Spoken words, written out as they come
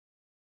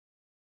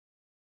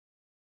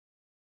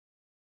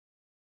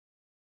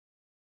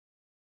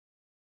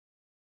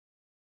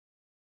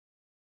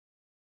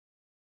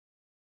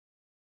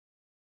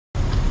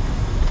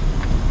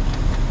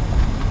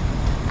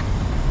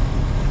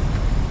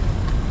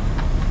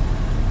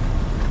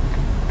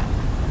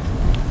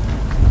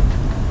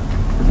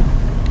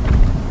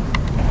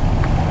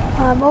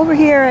I'm over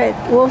here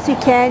at Woolsey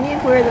Canyon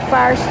where the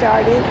fire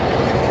started,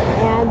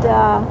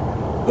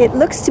 and it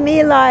looks to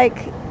me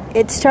like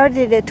it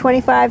started at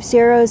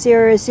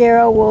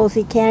 25000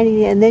 Woolsey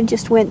Canyon and then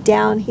just went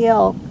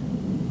downhill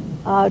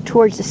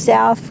towards the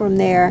south from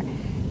there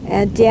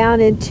and down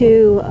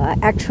into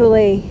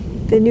actually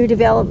the new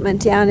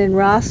development down in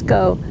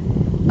Roscoe,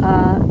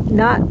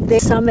 not the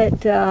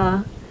Summit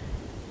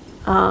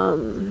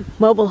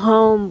mobile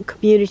home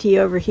community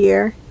over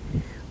here,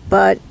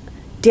 but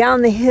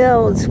down the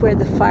hill is where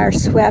the fire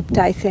swept,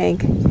 I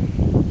think.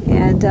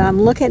 And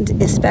I'm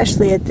looking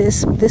especially at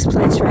this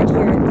place right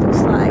here. It looks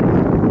like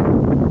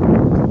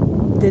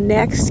the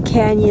next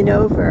canyon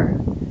over.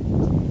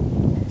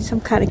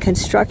 Some kind of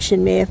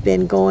construction may have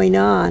been going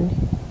on.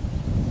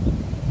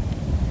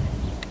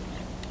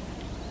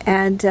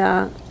 And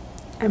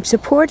I'm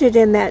supported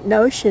in that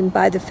notion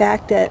by the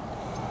fact that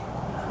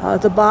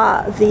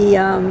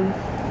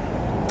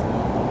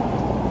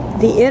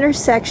the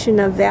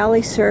intersection of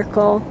Valley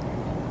Circle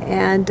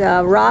and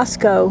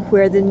Roscoe,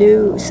 where the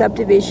new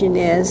subdivision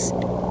is,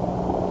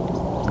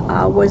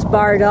 was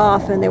barred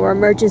off, and there were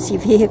emergency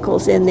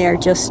vehicles in there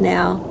just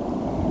now.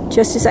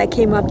 Just as I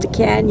came up the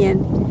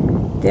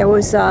canyon, there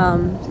was a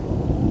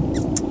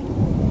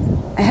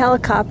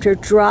helicopter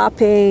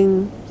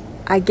dropping,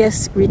 I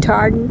guess, chemical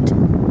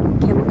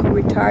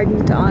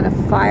retardant on a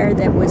fire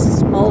that was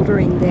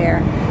smoldering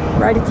there,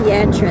 right at the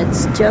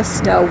entrance,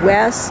 just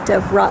west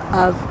of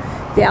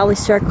Valley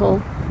Circle,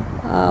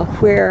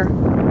 where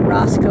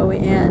Roscoe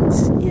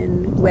ends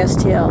in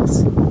West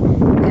Hills.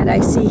 And I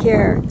see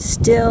here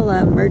still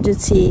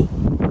emergency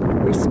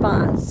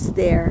response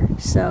there.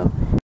 So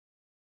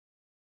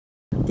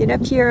then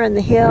up here on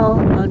the hill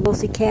on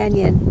Woolsey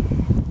Canyon,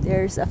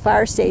 there's a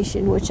fire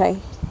station, which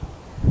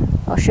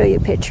I'll show you a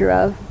picture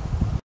of.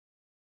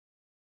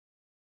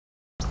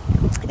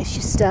 It's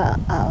just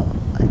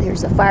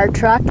there's a fire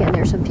truck and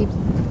there's a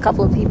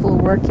couple of people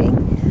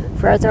working.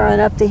 Further on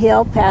up the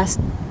hill, past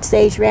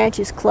Sage Ranch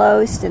is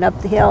closed, and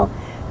up the hill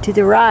to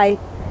the right,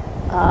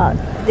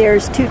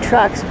 there's two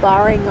trucks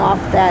barring off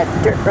that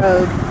dirt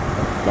road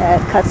that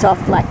cuts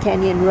off Black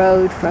Canyon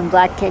Road from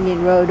Black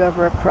Canyon Road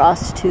over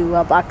across to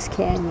Box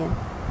Canyon.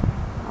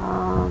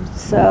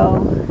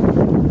 So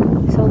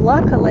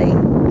luckily,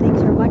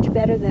 things are much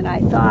better than I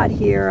thought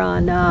here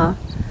on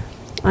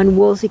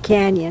Woolsey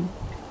Canyon.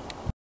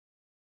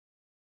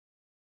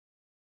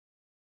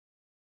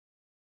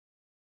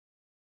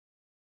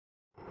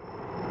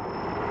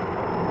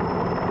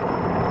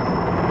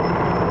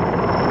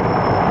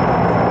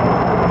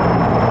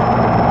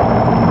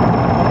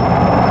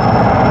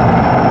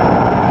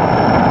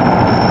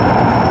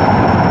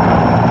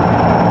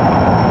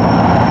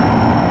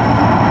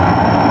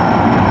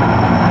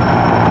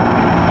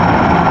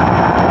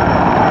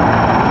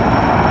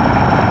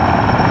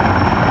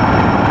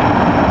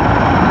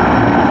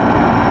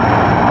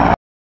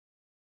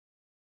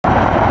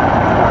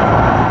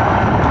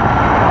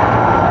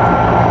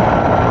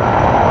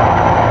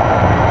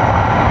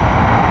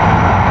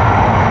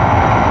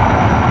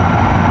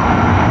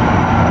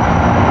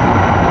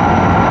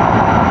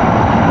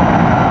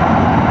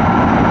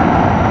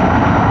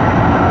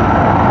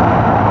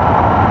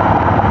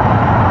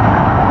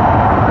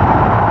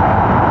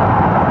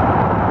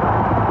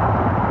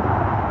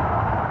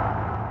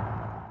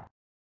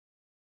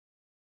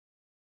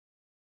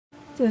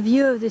 The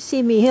view of the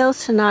Simi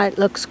Hills tonight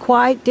looks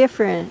quite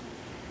different.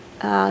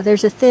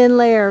 There's a thin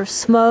layer of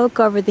smoke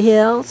over the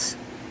hills,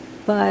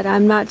 but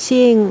I'm not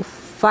seeing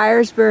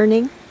fires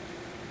burning,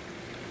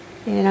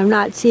 and I'm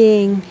not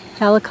seeing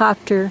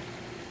helicopter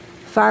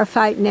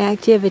firefighting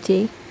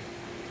activity.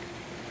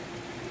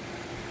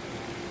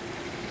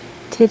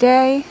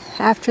 Today,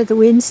 after the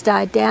winds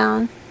died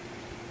down,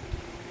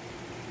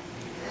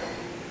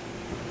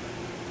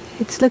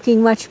 it's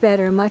looking much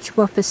better, much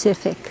more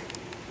Pacific.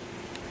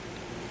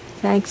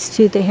 Thanks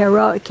to the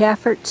heroic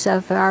efforts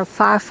of our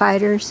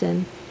firefighters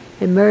and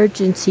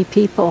emergency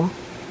people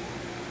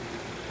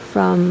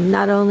from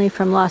not only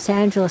from Los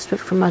Angeles but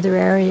from other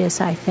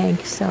areas, I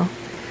think. So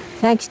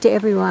thanks to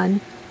everyone,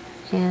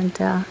 and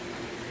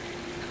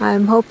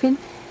I'm hoping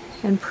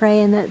and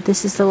praying that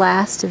this is the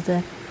last of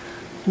the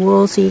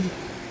Woolsey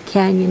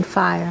Canyon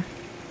fire.